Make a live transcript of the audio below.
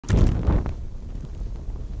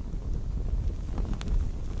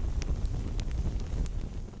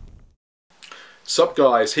Sup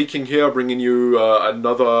guys, King here, bringing you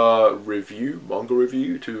another manga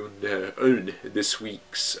review to own this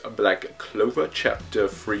week's Black Clover, chapter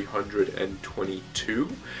 322.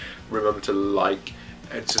 Remember to like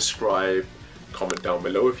and subscribe, comment down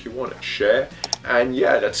below if you want, and share. And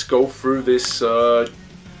yeah, let's go through this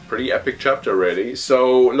pretty epic chapter really.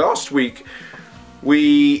 So last week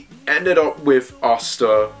we ended up with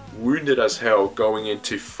Asta wounded as hell going in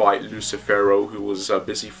to fight Lucifero, who was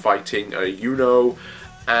busy fighting Yuno,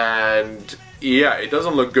 and yeah, it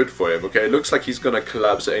doesn't look good for him. Okay, it looks like he's gonna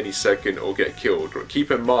collapse at any second or get killed.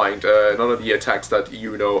 Keep in mind, none of the attacks that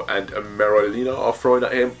Yuno and Marolina are throwing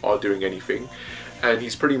at him are doing anything, and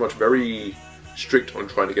he's pretty much very strict on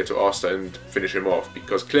trying to get to Asta and finish him off,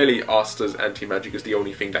 because clearly Asta's anti-magic is the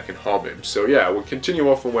only thing that can harm him. So yeah, we'll continue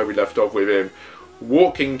off from where we left off with him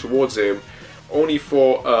walking towards him, only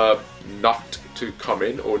for Nut to come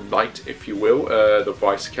in, or Knight if you will, the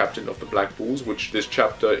Vice Captain of the Black Bulls, which this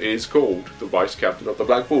chapter is called, the Vice Captain of the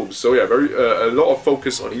Black Bulls. So yeah, a lot of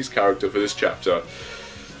focus on his character for this chapter.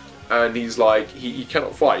 And he's like, he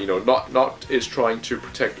cannot fight, you know. Nut is trying to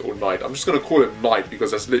protect All Knight. I'm just going to call him Knight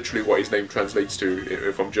because that's literally what his name translates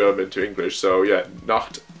to from German to English. So yeah,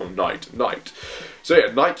 Nut or Knight, Knight. So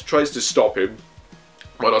yeah, Knight tries to stop him.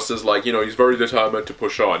 But Asta's like, you know, he's very determined to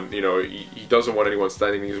push on. You know, he doesn't want anyone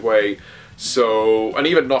standing in his way. So, and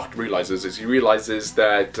even Noct realizes this. He realizes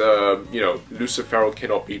that, you know, Lucifero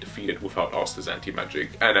cannot be defeated without Asta's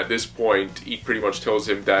anti-magic. And at this point, he pretty much tells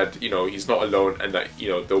him that, you know, he's not alone and that, you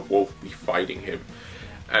know, they'll both be fighting him.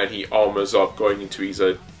 And he armors up, going into his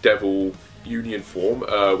Devil Union form,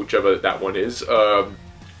 whichever that one is.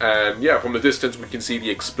 And yeah, from the distance we can see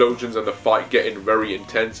the explosions and the fight getting very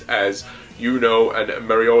intense as Yuno and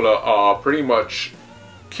Mariola are pretty much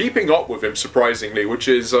keeping up with him, surprisingly, which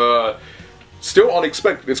is still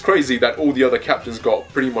unexpected. It's crazy that all the other captains got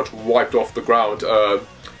pretty much wiped off the ground,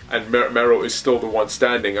 and Mero is still the one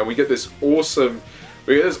standing. And we get this awesome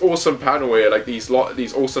panel here, like these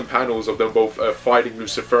awesome panels of them both fighting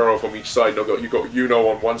Lucifero from each side. You got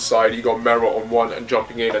Yuno on one side, you got Mero on one and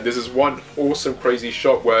jumping in, and this is one awesome crazy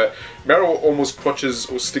shot where Mero almost crutches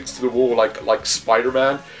or sticks to the wall like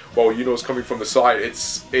Spider-Man, while Yuno's coming from the side.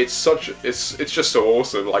 It's just so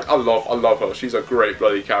awesome. Like I love her. She's a great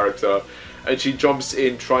bloody character, and she jumps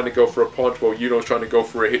in trying to go for a punch while Yuno's trying to go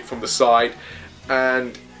for a hit from the side.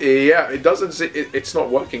 And yeah, it's not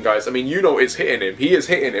working, guys. I mean, Yuno is hitting him. He is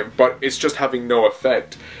hitting him, but it's just having no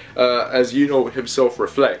effect. As Yuno himself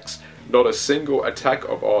reflects, not a single attack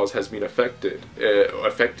of ours has been effective.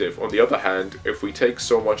 On the other hand, if we take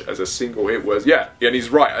so much as a single hit, yeah, and he's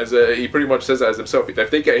right. As he pretty much says that as himself. If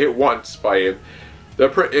they get hit once by him,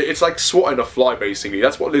 it's like swatting a fly, basically.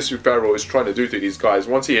 That's what Lucifero is trying to do to these guys.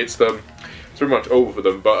 Once he hits them, it's pretty much over for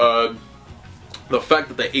them. But the fact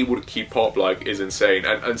that they're able to keep up, like, is insane.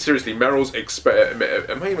 And seriously, Mero's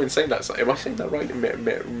am I even saying that? Am I saying that right?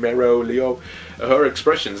 Mero, Leo? Her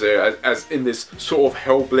expressions there, as in this sort of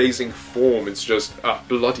hell-blazing form, it's just a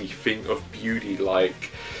bloody thing of beauty,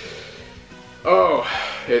 like... Oh,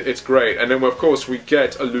 it's great. And then, of course, we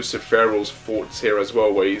get a Lucifero's thoughts here as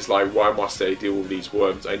well, where he's like, why must I deal with these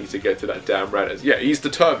worms? I need to get to that damn rat. Yeah, he's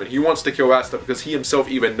determined. He wants to kill Asta because he himself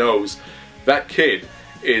even knows that kid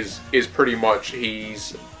is pretty much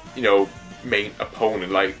his, you know, main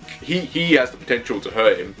opponent. Like he has the potential to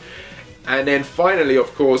hurt him. And then finally,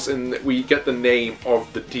 of course, we get the name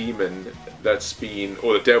of the demon that's been,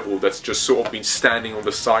 or the devil that's just sort of been standing on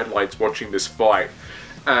the sidelines watching this fight.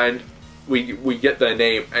 And we get their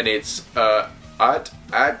name, and it's Adramel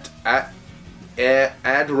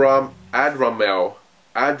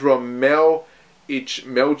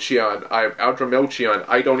Melchian.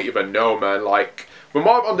 I don't even know, man. Like, from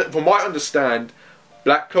what I understand,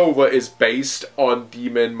 Black Clover is based on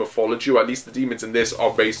demon mythology, or at least the demons in this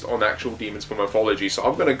are based on actual demons from mythology. So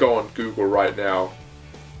I'm gonna go on Google right now,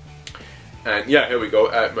 and yeah, here we go,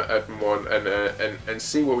 and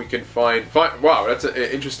see what we can find. Wow, that's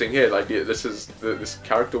interesting here. Like this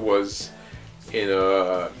character was in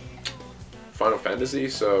Final Fantasy,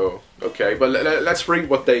 so okay. But let's read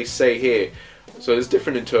what they say here. So there's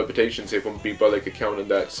different interpretations here from Bibalic account and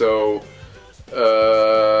that. So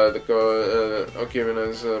okay,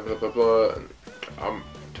 blah blah blah.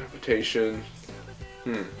 Interpretation.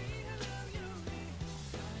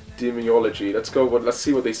 Demoniology. Let's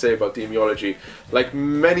see what they say about demoniology. Like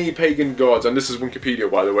many pagan gods, and this is Wikipedia,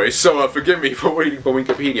 by the way, so forgive me for reading from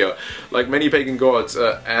Wikipedia. Like many pagan gods,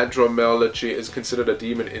 Adramelachi is considered a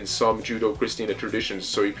demon in some Judeo-Christian traditions.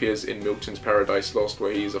 So he appears in Milton's Paradise Lost,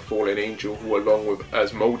 where he is a fallen angel who, along with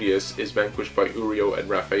Asmodeus, is vanquished by Uriel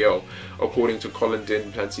and Raphael. According to Colin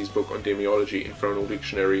Clancy's book on demoniology, Infernal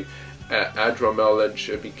Dictionary,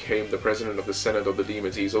 Adramelech became the president of the Senate of the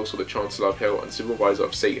Demons. He is also the Chancellor of Hell and supervisor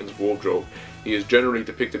of Satan's wardrobe. He is generally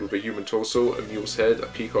depicted with a human torso, a mule's head, a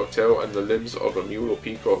peacock tail, and the limbs of a mule or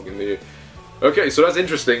peacock in the... Okay, so that's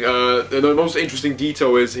interesting. The most interesting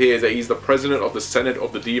detail is here that he's the president of the Senate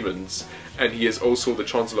of the Demons, and he is also the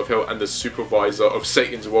Chancellor of Hell and the supervisor of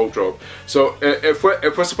Satan's wardrobe. So if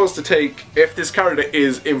we're supposed to take, if this character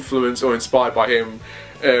is influenced or inspired by him,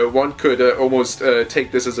 one could almost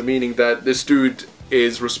take this as a meaning that this dude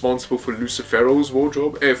is responsible for Lucifero's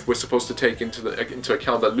wardrobe, if we're supposed to take into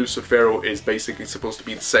account that Lucifero is basically supposed to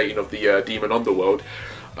be the Satan of the demon underworld.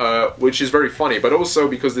 Which is very funny, but also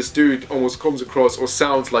because this dude almost comes across or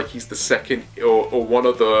sounds like he's the second or one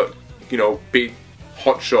of the, you know, big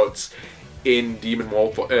hotshots in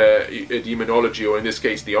demonology, or in this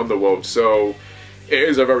case the underworld. So it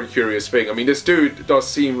is a very curious thing. I mean, this dude does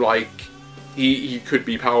seem like he could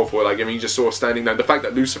be powerful. Like, I mean, just sort of standing there. The fact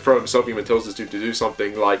that Lucifer himself even tells this dude to do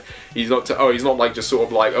something, like he's not like just sort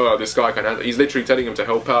of like, oh, this guy can handle. He's literally telling him to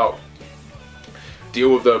help out,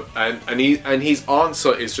 deal with them, and his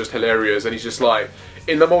answer is just hilarious, and he's just like,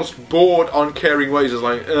 in the most bored, uncaring way, just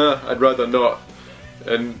like, I'd rather not.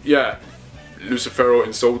 And yeah, Lucifero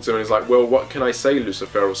insults him and he's like, well, what can I say,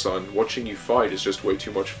 Lucifero son? Watching you fight is just way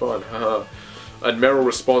too much fun, haha. And Meryl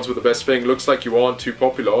responds with the best thing, looks like you aren't too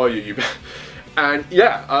popular, are you? And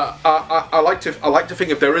yeah, I like to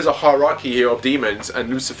think if there is a hierarchy here of demons and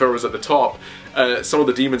Lucifer is at the top, some of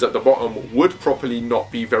the demons at the bottom would probably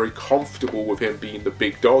not be very comfortable with him being the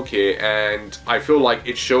big dog here. And I feel like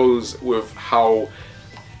it shows with how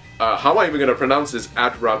am I even going to pronounce this?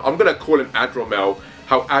 I'm going to call him Adramel.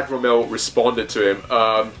 How Adramel responded to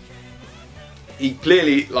him. He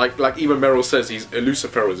clearly, like even Meryl says,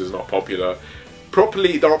 Lucifer is not popular.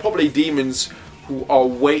 There are probably demons who are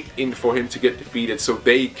waiting for him to get defeated so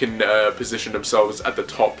they can position themselves at the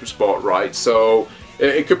top spot, right? So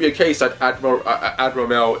it could be a case that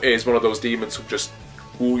Adramel is one of those demons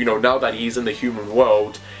who, you know, now that he's in the human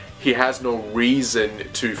world, he has no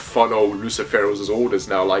reason to follow Lucifer's orders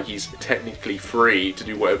now. Like, he's technically free to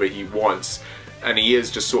do whatever he wants. And he is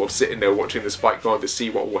just sort of sitting there watching this fight go on to see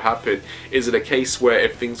what will happen. Is it a case where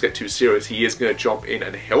if things get too serious, he is going to jump in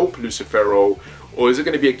and help Lucifero? Or is it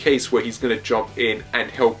going to be a case where he's going to jump in and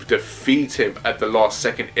help defeat him at the last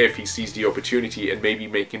second if he sees the opportunity and maybe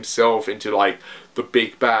make himself into like the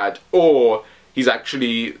big bad? Or he's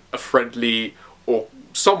actually a friendly or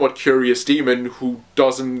somewhat curious demon who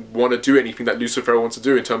doesn't want to do anything that Lucifer wants to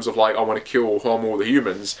do in terms of like, I want to kill or harm all the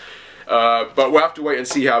humans. But we'll have to wait and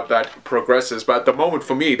see how that progresses. But at the moment,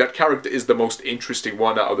 for me, that character is the most interesting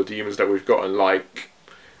one out of the demons that we've gotten. Like,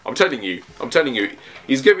 I'm telling you,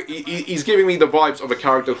 he's giving me the vibes of a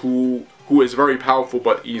character who is very powerful,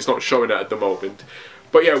 but he's not showing it at the moment.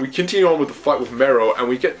 But yeah, we continue on with the fight with Meryl, and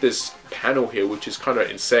we get this panel here, which is kind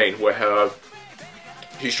of insane, where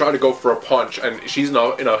she's trying to go for a punch, and she's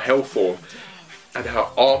now in a hell form, and her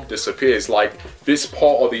arm disappears. Like, this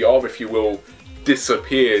part of the arm, if you will,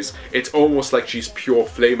 disappears. It's almost like she's pure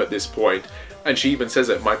flame at this point, and she even says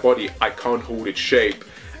it, my body, I can't hold its shape.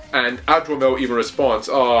 And Adramel even responds,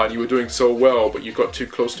 and you were doing so well, but you got too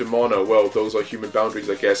close to mana. Well, those are human boundaries,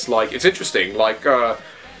 I guess. Like, it's interesting, like,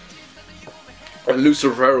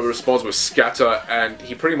 Lucifero responds with scatter, and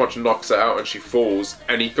he pretty much knocks her out and she falls,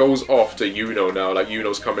 and he goes off to Yuno now, like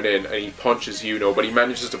Yuno's coming in, and he punches Yuno, but he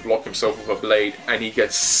manages to block himself with a blade, and he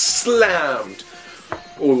gets slammed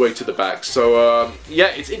all the way to the back. So yeah,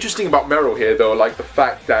 it's interesting about Meryl here though, like the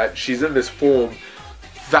fact that she's in this form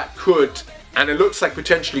that could, and it looks like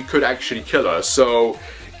potentially could actually kill her. So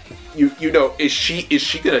you know, is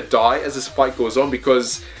she gonna die as this fight goes on?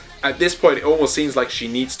 Because at this point it almost seems like she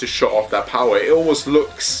needs to shut off that power. It almost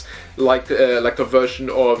looks like a version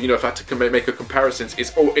of, you know, if I had to make a comparison,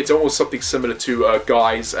 it's almost something similar to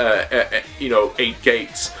Guy's you know, 8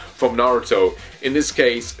 gates from Naruto. In this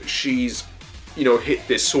case, she's, you know, hit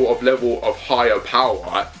this sort of level of higher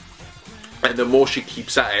power, and the more she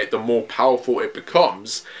keeps at it, the more powerful it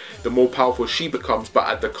becomes, the more powerful she becomes, but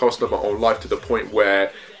at the cost of her own life, to the point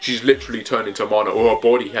where she's literally turned into mana, or her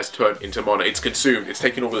body has turned into mana. It's consumed, it's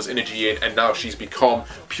taken all this energy in, and now she's become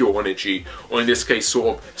pure energy, or in this case,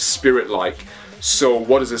 sort of spirit-like. So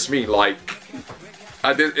what does this mean? Like,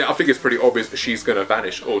 I think it's pretty obvious that she's going to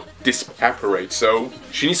vanish or disapparate, so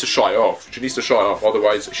she needs to shy off. She needs to shy off,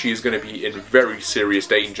 otherwise she is going to be in very serious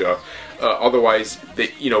danger. Otherwise,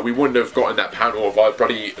 you know, we wouldn't have gotten that panel of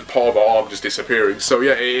bloody part of her arm just disappearing. So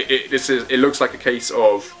yeah, it looks like a case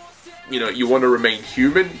of, you know, you want to remain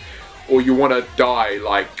human, or you want to die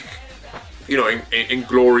like, you know, in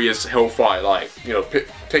glorious hellfire, like, you know,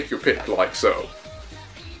 take your pick, like so.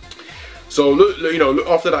 So look, you know,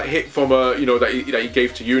 after that hit from you know, that he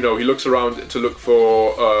gave to Yuno, he looks around to look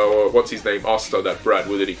for what's his name, Asta, that Brad.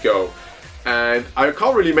 Where did he go? And I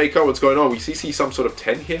can't really make out what's going on. We see some sort of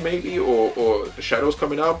tent here maybe, or shadows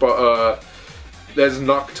coming out, but there's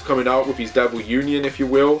Noct coming out with his Devil Union, if you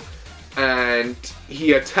will, and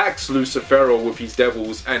he attacks Lucifero with his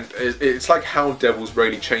devils, and it's like Hound Devils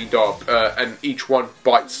really chained up, and each one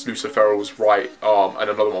bites Lucifero's right arm, and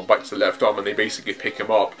another one bites the left arm, and they basically pick him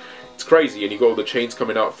up. It's crazy, and you got all the chains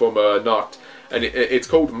coming out from Noct, and it's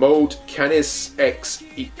called Mode Canis Ex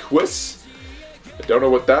Equus. I don't know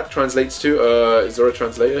what that translates to. Is there a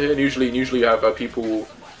translator here? Usually you have people.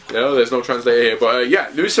 No, there's no translator here. But yeah,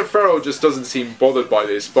 Lucifero just doesn't seem bothered by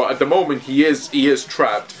this. But at the moment, he is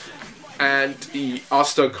trapped, and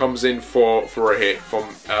Asta comes in for a hit from,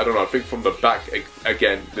 I don't know, I think from the back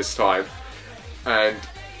again this time, and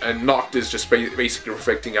Noct is just basically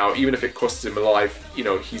reflecting out. Even if it costs him a life, you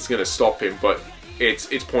know, he's gonna stop him. But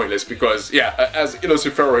it's pointless because, yeah, as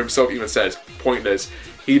Lucifero himself even says, pointless.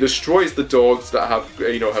 He destroys the dogs that have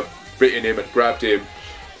bitten him and grabbed him,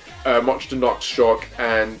 much to Noct's shock,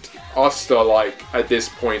 and Asta, like, at this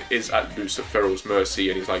point is at Lucifero's mercy,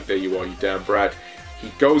 and he's like, there you are, you damn Brad. He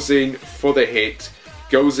goes in for the hit,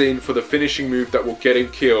 goes in for the finishing move that will get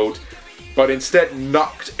him killed, but instead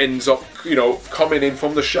Noct ends up, you know, coming in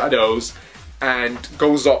from the shadows and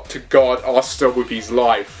goes up to guard Asta with his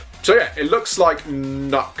life. So yeah, it looks like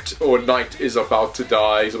Noct or Knight is about to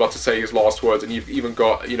die. He's about to say his last words, and you've even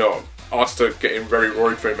got, you know, Asta getting very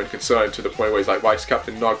worried for him and concerned to the point where he's like, Vice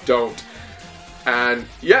Captain Noct, don't. And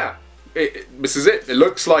yeah, this is it. It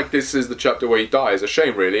looks like this is the chapter where he dies. A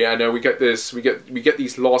shame, really. And we get this, we get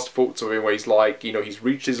these last thoughts of him where he's like, you know, he's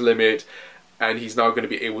reached his limit, and he's now going to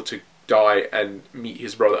be able to die and meet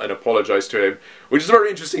his brother and apologize to him, which is a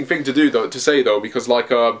very interesting thing to do, though, to say though, because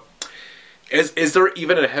like Is there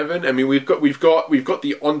even a heaven? I mean, we've got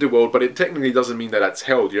the underworld, but it technically doesn't mean that that's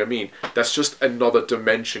hell. Do you know what I mean? That's just another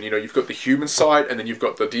dimension. You know, you've got the human side, and then you've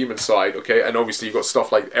got the demon side. Okay, and obviously you've got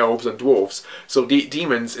stuff like elves and dwarfs. So the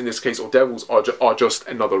demons, in this case, or devils, are just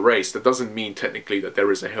another race. That doesn't mean technically that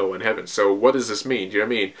there is a hell and heaven. So what does this mean? Do you know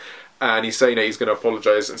what I mean? And he's saying that he's going to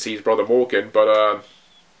apologize and see his brother Morgan, but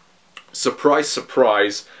surprise,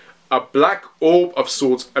 surprise, a black orb of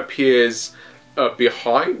sorts appears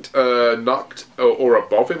behind Noct or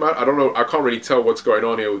above him. I don't know, I can't really tell what's going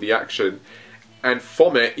on here with the action, and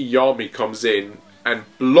from it Yami comes in and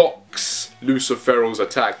blocks Lucifero's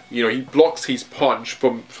attack. You know, he blocks his punch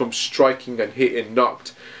from striking and hitting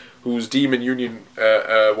Noct, whose demon union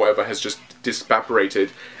whatever has just disapparated.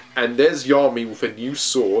 And there's Yami with a new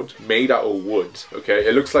sword made out of wood. Okay,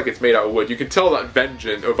 it looks like it's made out of wood. You can tell that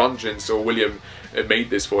Vengeance or William made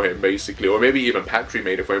this for him, basically, or maybe even Patry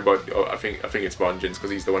made it for him. But I think it's Vengeance,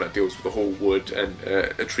 because he's the one that deals with the whole wood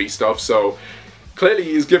and tree stuff. So clearly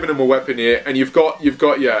he's given him a weapon here, and you've got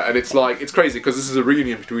yeah, and it's like, it's crazy because this is a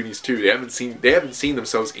reunion between these two. They haven't seen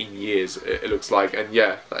themselves in years. It looks like, and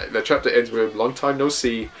yeah, the chapter ends with long time no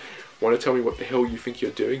see. Want to tell me what the hell you think you're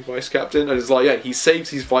doing, Vice Captain? And it's like, yeah, he saves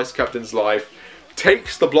his Vice Captain's life,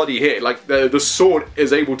 takes the bloody hit, like the sword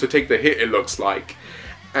is able to take the hit, it looks like.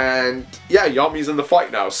 And yeah, Yami's in the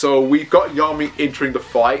fight now. So we've got Yami entering the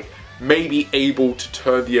fight, maybe able to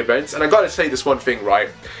turn the events. And I gotta say this one thing, right?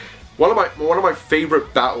 One of my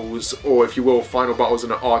favorite battles, or if you will, final battles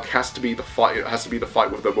in an arc, has to be the fight. It has to be the fight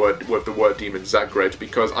with the word demon Zagred,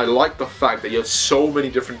 because I like the fact that you have so many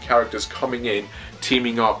different characters coming in,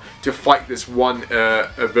 teaming up to fight this one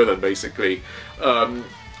villain, basically.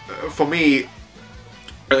 For me,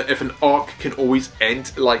 if an arc can always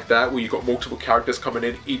end like that, where you've got multiple characters coming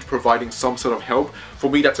in, each providing some sort of help, for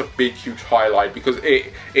me that's a big, huge highlight, because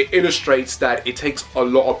it illustrates that it takes a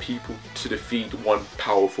lot of people to defeat one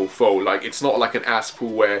powerful foe. Like, it's not like an ass pool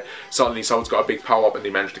where suddenly someone's got a big power up and they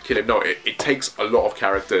manage to kill him. No, it takes a lot of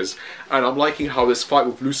characters, and I'm liking how this fight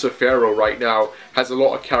with Lucifero right now has a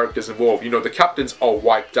lot of characters involved. You know, the captains are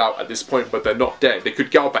wiped out at this point, but they're not dead. They could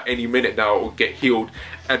get up at any minute now or get healed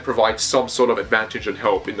and provide some sort of advantage and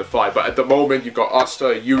help in the fight. But at the moment, you've got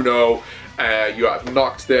Asta, Yuno, you have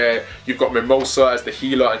Noct there, you've got Mimosa as the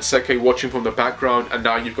healer, and Seke watching from the background, and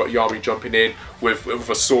now you've got Yami jumping in with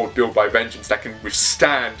a sword built by Vengeance that can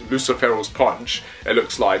withstand Lucifero's punch, it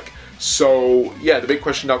looks like. So yeah, the big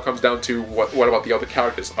question now comes down to what about the other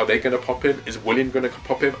characters? Are they going to pop him? Is William going to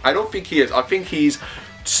pop him? I don't think he is. I think he's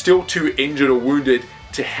still too injured or wounded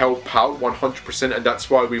to help out 100%, and that's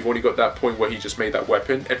why we've only got that point where he just made that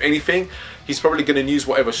weapon. If anything, he's probably going to use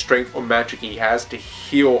whatever strength or magic he has to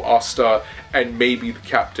heal Asta and maybe the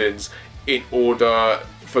captains in order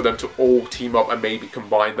for them to all team up and maybe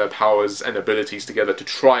combine their powers and abilities together to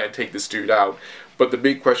try and take this dude out. But the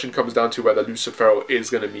big question comes down to whether Lucifer is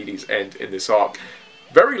going to meet his end in this arc.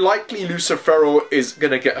 Very likely Lucifer is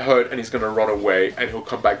going to get hurt and he's going to run away, and he'll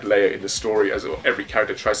come back later in the story as every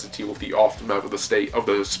character tries to deal with the aftermath of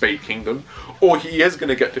the Spade Kingdom. Or he is going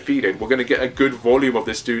to get defeated. We're going to get a good volume of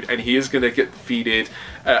this dude, and he is going to get defeated.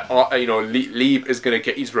 You know, Lieb is going to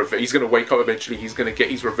get his revenge. He's going to wake up eventually, he's going to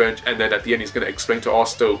get his revenge, and then at the end he's going to explain to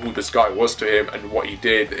Asto who this guy was to him and what he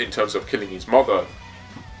did in terms of killing his mother.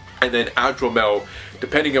 And then Adromel,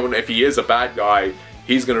 depending on if he is a bad guy,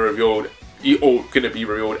 he's going to be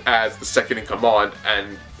revealed as the second in command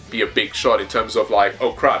and be a big shot in terms of like,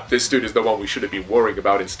 oh crap, this dude is the one we should have been worrying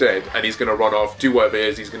about instead, and he's going to run off, do whatever it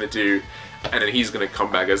is he's going to do, and then he's going to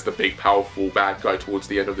come back as the big powerful bad guy towards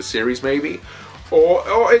the end of the series maybe.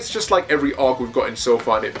 Or it's just like every arc we've gotten so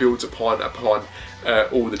far, and it builds upon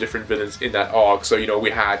all the different villains in that arc. So, you know,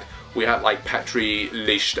 we had like Patry,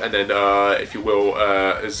 Lisht, and then, if you will,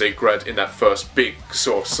 Zegret in that first big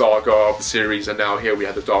sort of saga of the series, and now here we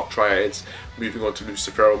had the Dark Triads, moving on to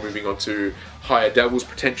Lucifer, moving on to higher devils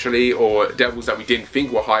potentially, or devils that we didn't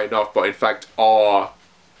think were high enough, but in fact are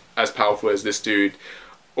as powerful as this dude.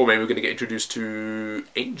 Or maybe we're going to get introduced to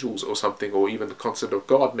angels or something, or even the concept of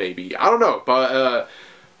God maybe. I don't know, but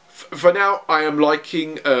for now, I am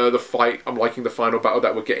liking the fight. I'm liking the final battle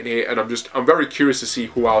that we're getting here, and I'm very curious to see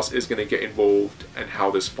who else is going to get involved and how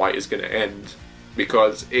this fight is going to end,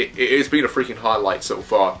 because it's been a freaking highlight so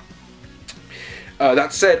far.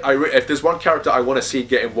 That said, if there's one character I want to see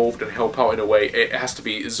get involved and help out in a way, it has to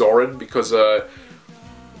be Zoran, because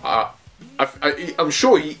I'm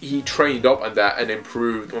sure he trained up on that and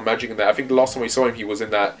improved on magic in that. I think the last time we saw him, he was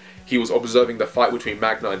in that. He was observing the fight between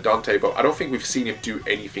Magna and Dante, but I don't think we've seen him do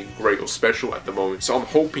anything great or special at the moment. So I'm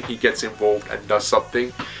hoping he gets involved and does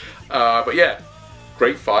something. But yeah,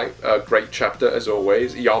 great fight, great chapter as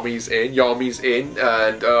always. Yami's in,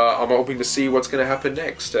 and I'm hoping to see what's going to happen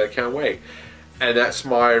next. Can't wait. And that's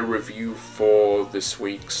my review for this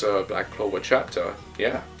week's Black Clover chapter.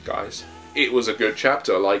 Yeah, guys, it was a good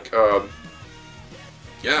chapter. Like,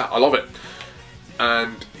 yeah, I love it.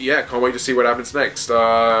 And yeah, can't wait to see what happens next.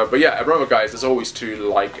 But yeah, remember guys, as always, to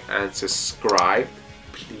like and subscribe.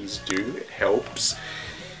 Please do, it helps.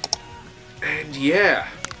 And yeah,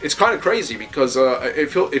 it's kind of crazy because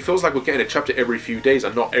it feels like we're getting a chapter every few days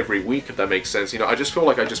and not every week, if that makes sense. You know, I just feel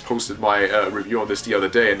like I just posted my review on this the other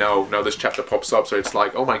day, and now this chapter pops up, so it's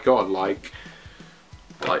like, oh my god, like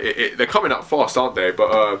they're coming out fast, aren't they?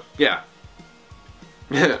 But yeah,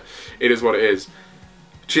 it is what it is.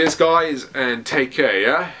 Cheers guys, and take care,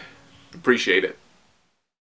 yeah? Appreciate it.